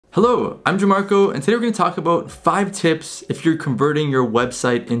Hello, I'm Jamarco, and today we're going to talk about 5 tips if you're converting your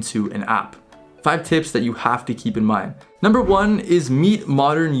website into an app. 5 tips that you have to keep in mind. Number 1 is meet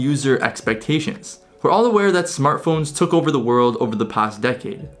modern user expectations. We're all aware that smartphones took over the world over the past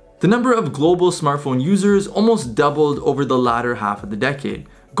decade. The number of global smartphone users almost doubled over the latter half of the decade,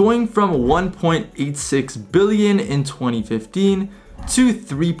 going from 1.86 billion in 2015 to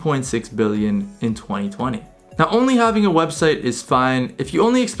 3.6 billion in 2020. Now, only having a website is fine if you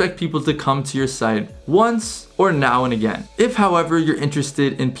only expect people to come to your site once or now and again. If, however, you're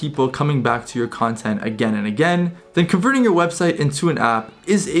interested in people coming back to your content again and again, then converting your website into an app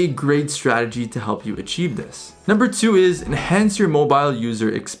is a great strategy to help you achieve this. Number 2 is enhance your mobile user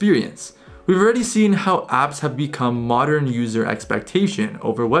experience. We've already seen how apps have become modern user expectation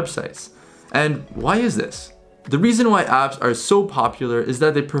over websites. And why is this? The reason why apps are so popular is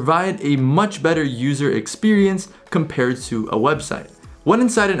that they provide a much better user experience compared to a website. When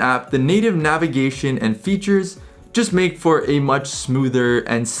inside an app, the native navigation and features just make for a much smoother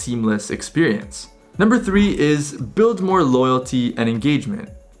and seamless experience. Number 3 is build more loyalty and engagement.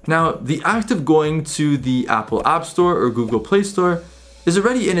 Now, the act of going to the Apple App Store or Google Play Store is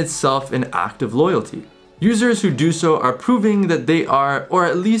already in itself an act of loyalty. Users who do so are proving that they are, or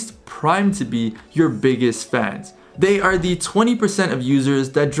at least primed to be, your biggest fans. They are the 20% of users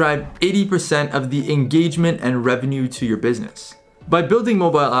that drive 80% of the engagement and revenue to your business. By building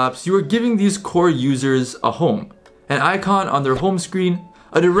mobile apps, you are giving these core users a home, an icon on their home screen,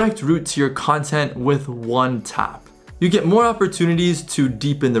 a direct route to your content with one tap. You get more opportunities to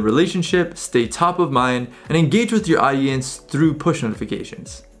deepen the relationship, stay top of mind, and engage with your audience through push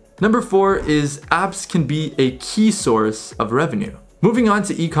notifications. Number 4 is apps can be a key source of revenue. Moving on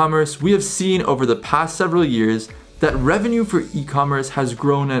to e-commerce, we have seen over the past several years that revenue for e-commerce has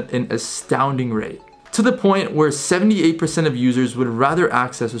grown at an astounding rate, to the point where 78% of users would rather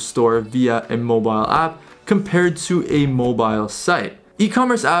access a store via a mobile app compared to a mobile site.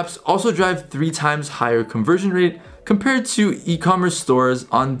 E-commerce apps also drive 3 times higher conversion rate compared to e-commerce stores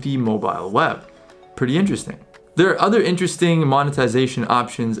on the mobile web. Pretty interesting. There are other interesting monetization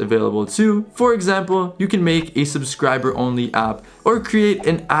options available too. For example, you can make a subscriber-only app or create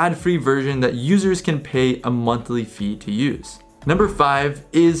an ad-free version that users can pay a monthly fee to use. Number 5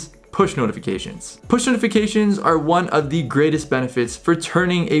 is push notifications. Push notifications are one of the greatest benefits for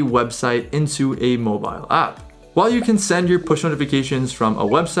turning a website into a mobile app. While you can send your push notifications from a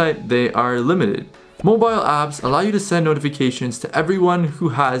website, they are limited. Mobile apps allow you to send notifications to everyone who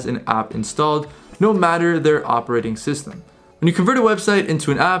has an app installed, no matter their operating system. When you convert a website into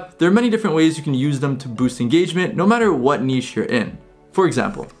an app, there are many different ways you can use them to boost engagement, no matter what niche you're in. For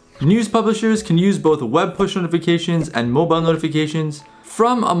example, news publishers can use both web push notifications and mobile notifications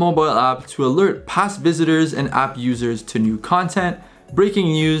from a mobile app to alert past visitors and app users to new content, breaking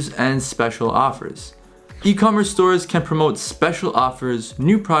news, and special offers. E-commerce stores can promote special offers,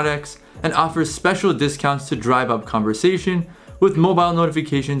 new products, and offer special discounts to drive up conversation, with mobile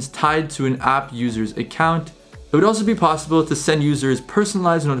notifications tied to an app user's account. It would also be possible to send users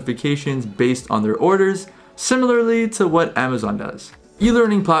personalized notifications based on their orders, similarly to what Amazon does.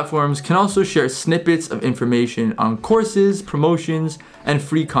 E-learning platforms can also share snippets of information on courses, promotions, and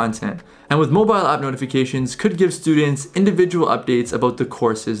free content, and with mobile app notifications could give students individual updates about the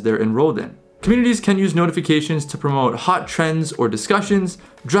courses they're enrolled in. Communities can use notifications to promote hot trends or discussions,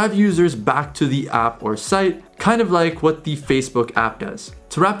 drive users back to the app or site, kind of like what the Facebook app does.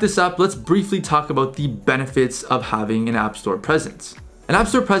 To wrap this up, let's briefly talk about the benefits of having an App Store presence. An App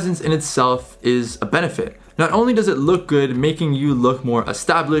Store presence in itself is a benefit. Not only does it look good, making you look more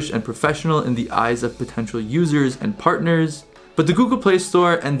established and professional in the eyes of potential users and partners, but the Google Play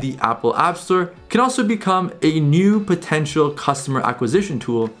Store and the Apple App Store can also become a new potential customer acquisition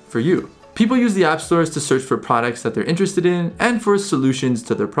tool for you. People use the app stores to search for products that they're interested in and for solutions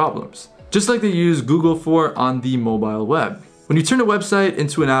to their problems, just like they use Google for on the mobile web. When you turn a website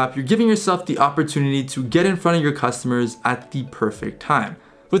into an app, you're giving yourself the opportunity to get in front of your customers at the perfect time.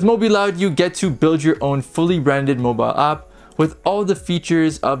 With Mobiloud, you get to build your own fully branded mobile app with all the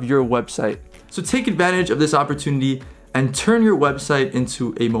features of your website. So take advantage of this opportunity and turn your website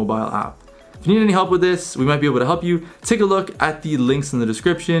into a mobile app. If you need any help with this, we might be able to help you. Take a look at the links in the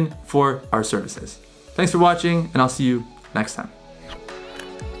description for our services. Thanks for watching, and I'll see you next time.